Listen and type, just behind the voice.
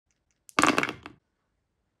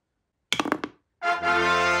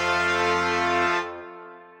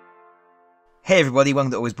Hey everybody,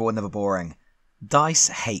 welcome to Always Bored, Never Boring. Dice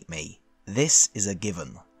hate me. This is a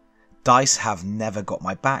given. Dice have never got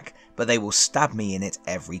my back, but they will stab me in it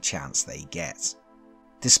every chance they get.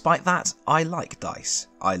 Despite that, I like dice.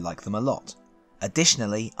 I like them a lot.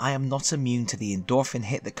 Additionally, I am not immune to the endorphin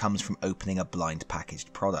hit that comes from opening a blind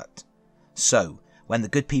packaged product. So, when the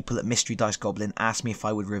good people at Mystery Dice Goblin asked me if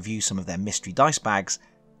I would review some of their mystery dice bags,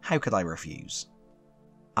 how could I refuse?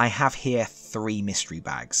 I have here 3 mystery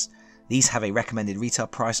bags. These have a recommended retail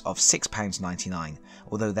price of £6.99,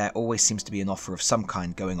 although there always seems to be an offer of some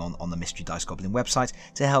kind going on the Mystery Dice Goblin website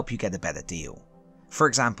to help you get a better deal. For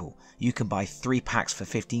example, you can buy 3 packs for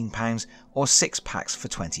 £15 or 6 packs for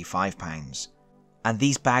 £25. And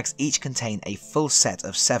these bags each contain a full set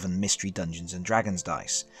of 7 Mystery Dungeons & Dragons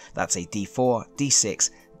dice. That's a D4, D6,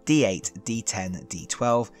 D8, D10,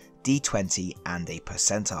 D12, D20 and a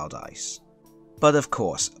percentile dice. But of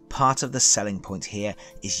course, part of the selling point here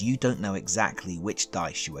is you don't know exactly which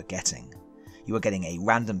dice you are getting. You are getting a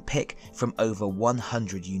random pick from over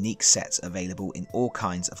 100 unique sets available in all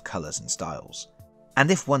kinds of colours and styles. And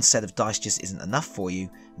if one set of dice just isn't enough for you,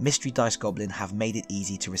 Mystery Dice Goblin have made it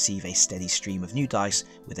easy to receive a steady stream of new dice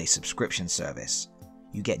with a subscription service.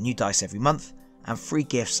 You get new dice every month and free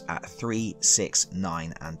gifts at 3, 6,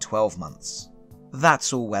 9 and 12 months.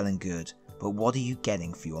 That's all well and good, but what are you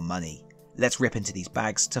getting for your money? Let's rip into these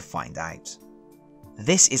bags to find out.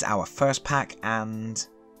 This is our first pack and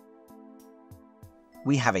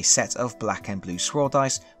we have a set of black and blue swirl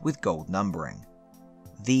dice with gold numbering.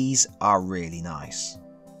 These are really nice.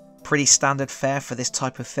 Pretty standard fare for this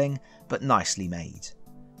type of thing, but nicely made.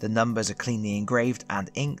 The numbers are cleanly engraved and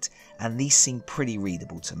inked, and these seem pretty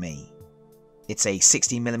readable to me. It's a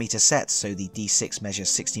 16mm set, so the D6 measures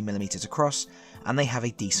 60mm across, and they have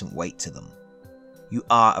a decent weight to them. You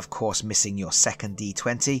are of course missing your second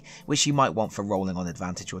D20, which you might want for rolling on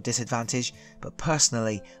advantage or disadvantage, but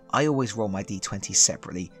personally I always roll my D20s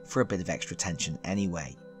separately for a bit of extra tension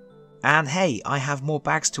anyway. And hey, I have more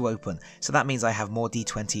bags to open, so that means I have more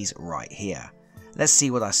D20s right here. Let's see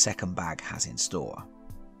what our second bag has in store.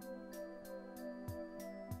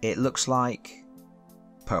 It looks like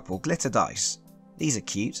purple glitter dice. These are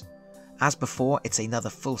cute. As before, it's another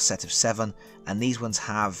full set of 7, and these ones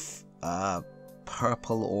have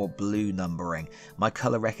purple or blue numbering. My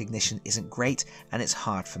colour recognition isn't great and it's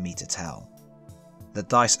hard for me to tell. The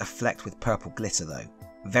dice are flecked with purple glitter though.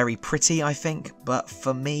 Very pretty I think, but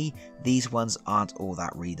for me these ones aren't all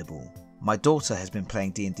that readable. My daughter has been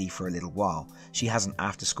playing D&D for a little while. She has an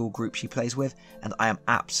after school group she plays with and I am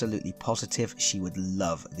absolutely positive she would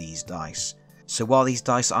love these dice. So while these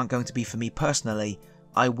dice aren't going to be for me personally,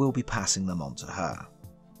 I will be passing them on to her.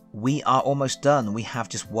 We are almost done, we have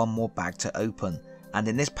just one more bag to open, and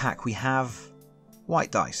in this pack we have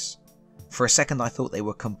white dice. For a second I thought they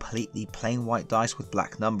were completely plain white dice with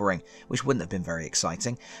black numbering, which wouldn't have been very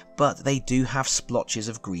exciting, but they do have splotches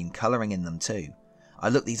of green colouring in them too. I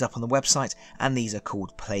looked these up on the website and these are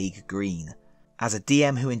called Plague Green. As a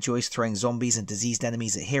DM who enjoys throwing zombies and diseased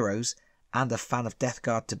enemies at heroes, and a fan of Death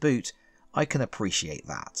Guard to boot, I can appreciate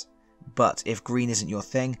that. But if green isn't your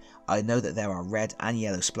thing, I know that there are red and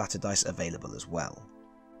yellow splatter dice available as well.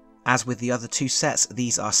 As with the other 2 sets,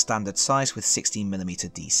 these are standard size with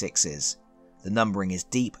 16mm D6s. The numbering is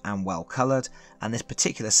deep and well coloured, and this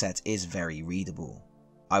particular set is very readable.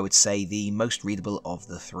 I would say the most readable of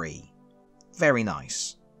the 3. Very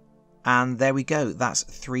nice. And there we go, that's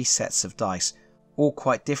 3 sets of dice, all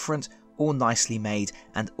quite different, all nicely made,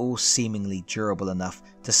 and all seemingly durable enough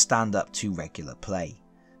to stand up to regular play.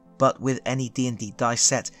 But with any D&D dice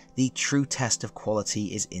set, the true test of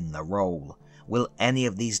quality is in the roll. Will any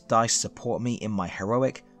of these dice support me in my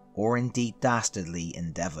heroic, or indeed dastardly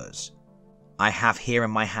endeavours? I have here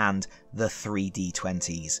in my hand the 3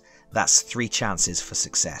 D20s. That's 3 chances for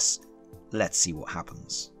success. Let's see what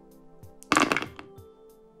happens.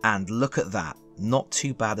 And look at that, not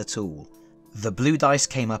too bad at all. The blue dice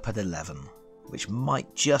came up at 11, which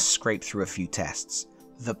might just scrape through a few tests.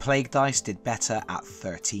 The plague dice did better at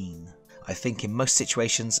 13. I think in most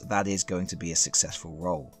situations that is going to be a successful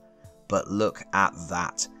roll. But look at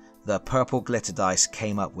that. The purple glitter dice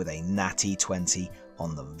came up with a natty 20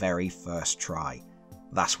 on the very first try.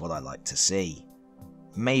 That's what I like to see.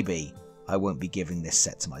 Maybe I won't be giving this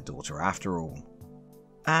set to my daughter after all.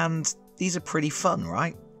 And these are pretty fun,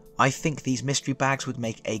 right? I think these mystery bags would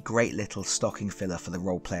make a great little stocking filler for the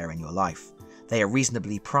role player in your life. They are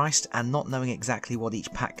reasonably priced, and not knowing exactly what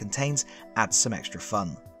each pack contains adds some extra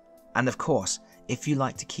fun. And of course, if you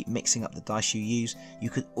like to keep mixing up the dice you use, you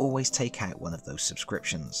could always take out one of those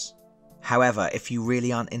subscriptions. However, if you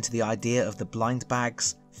really aren't into the idea of the blind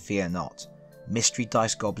bags, fear not. Mystery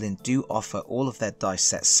Dice Goblin do offer all of their dice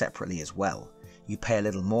sets separately as well. You pay a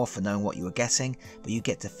little more for knowing what you are getting, but you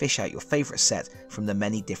get to fish out your favourite set from the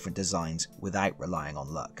many different designs without relying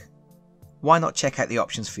on luck. Why not check out the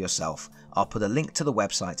options for yourself? I'll put a link to the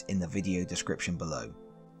website in the video description below.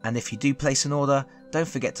 And if you do place an order, don't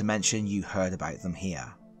forget to mention you heard about them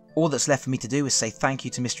here. All that's left for me to do is say thank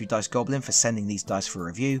you to Mystery Dice Goblin for sending these dice for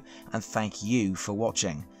review, and thank you for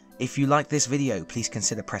watching. If you like this video, please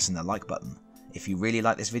consider pressing the like button. If you really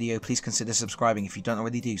like this video, please consider subscribing if you don't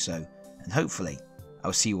already do so, and hopefully,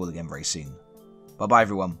 I'll see you all again very soon. Bye bye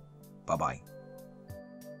everyone, bye bye.